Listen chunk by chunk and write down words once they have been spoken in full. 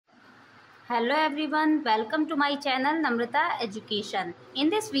Hello everyone, welcome to my channel Namrata Education. In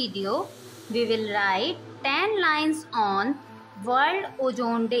this video, we will write 10 lines on World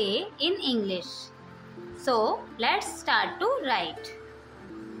Ozone Day in English. So, let's start to write.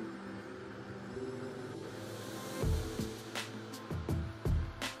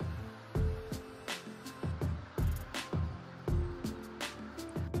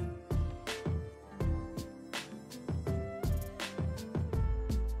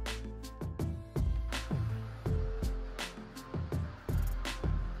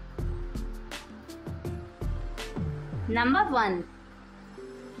 Number 1.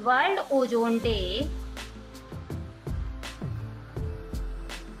 World Ozone Day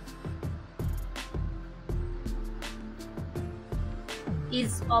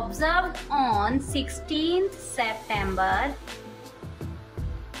is observed on 16th September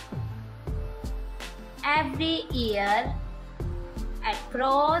every year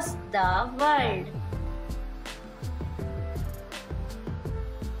across the world.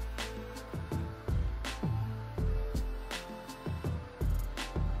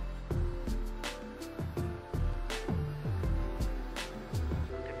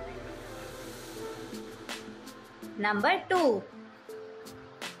 Number 2.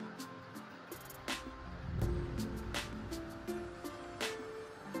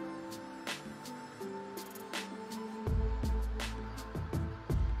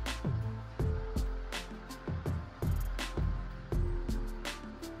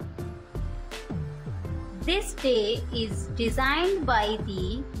 This day is designed by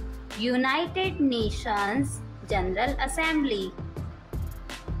the United Nations General Assembly.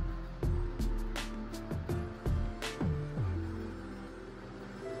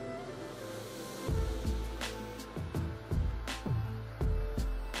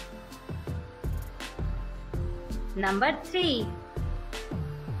 Number 3.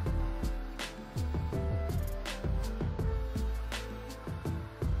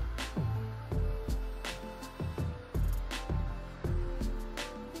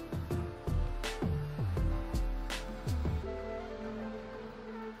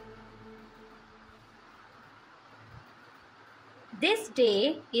 This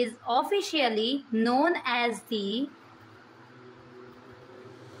day is officially known as the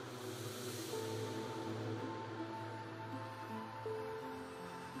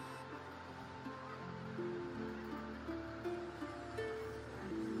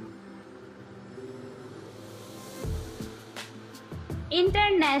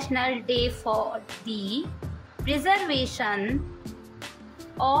International Day for the Preservation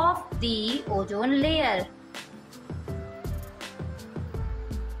of the Ozone Layer.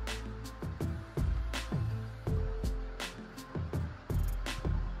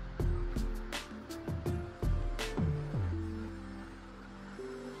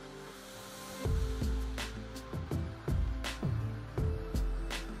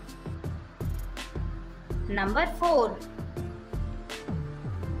 Number 4.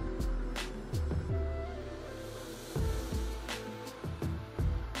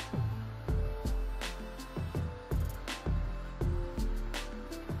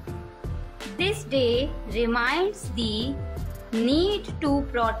 This day reminds the need to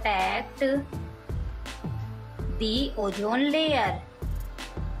protect the ozone layer.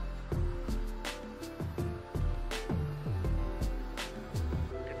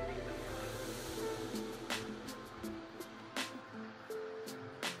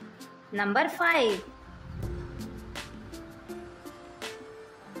 Number 5.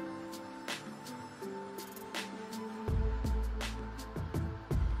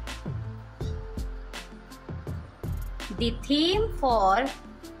 The theme for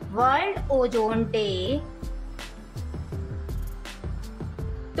World Ozone Day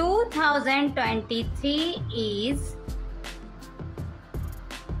 2023 is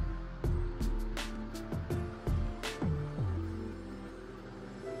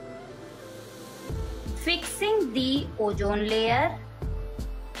Fixing the Ozone Layer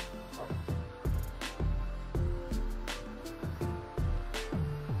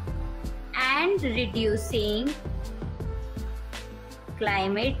and Reducing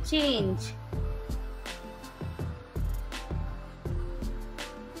Climate Change.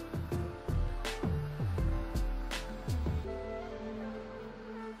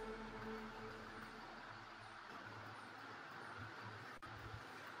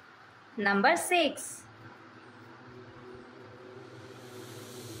 Number 6.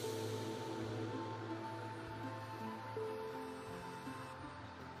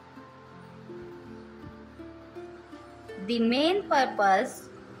 The main purpose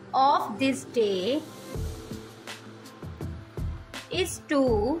of this day is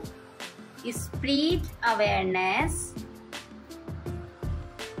to spread awareness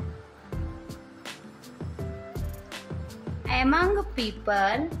among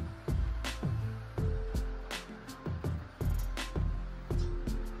people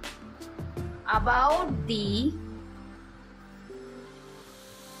about the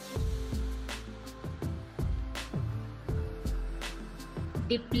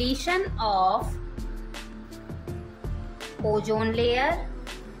depletion of ozone layer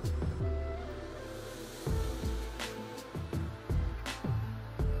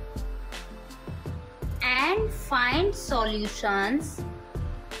and find solutions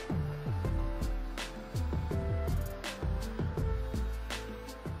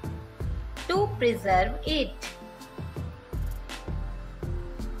to preserve it.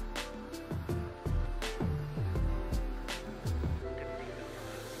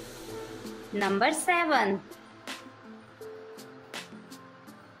 Number 7.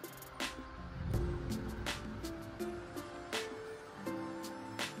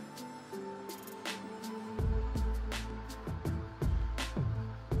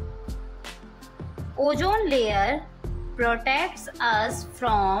 Ozone layer protects us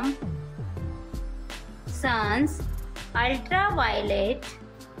from sun's ultraviolet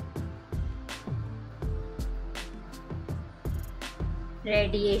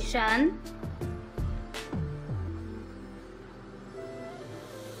radiation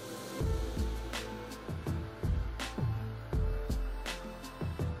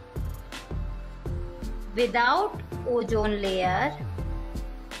without ozone layer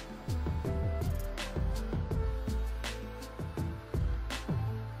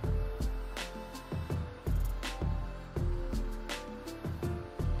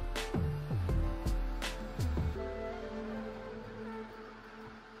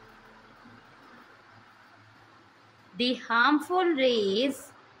the harmful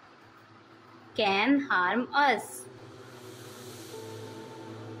rays can harm us.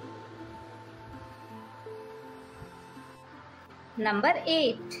 Number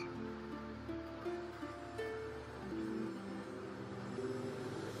 8.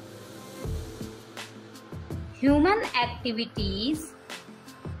 Human activities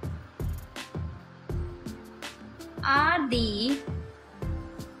are the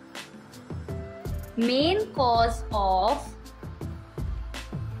main cause of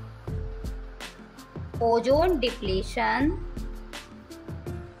ozone depletion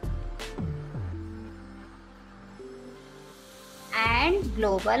and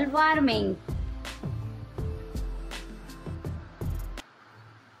global warming.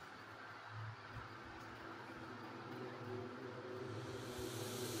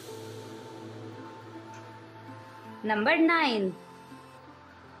 Number 9.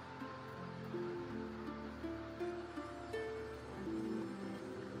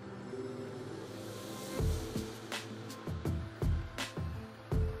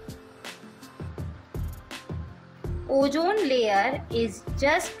 Ozone layer is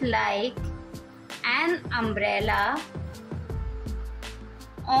just like an umbrella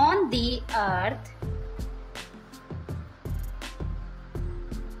on the earth.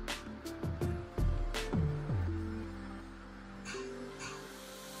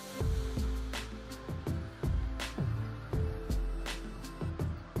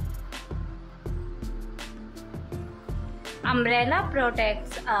 Umbrella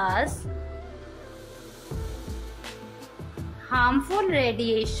protects us harmful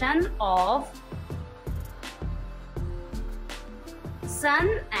radiation of sun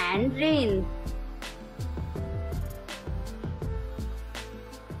and rain.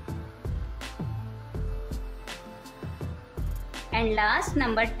 And last,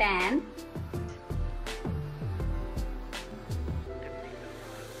 number 10.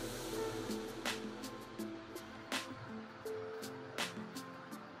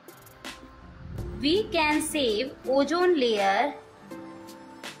 We can save ozone layer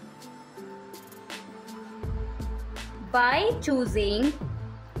by choosing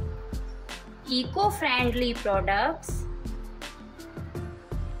eco-friendly products,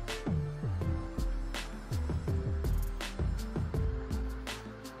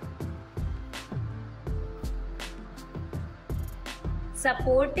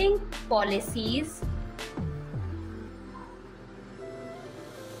 supporting policies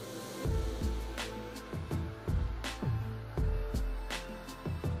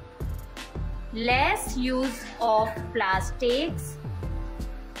less use of plastics,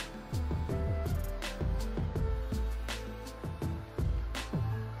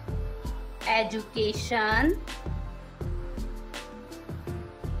 education,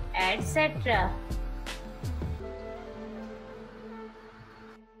 etc.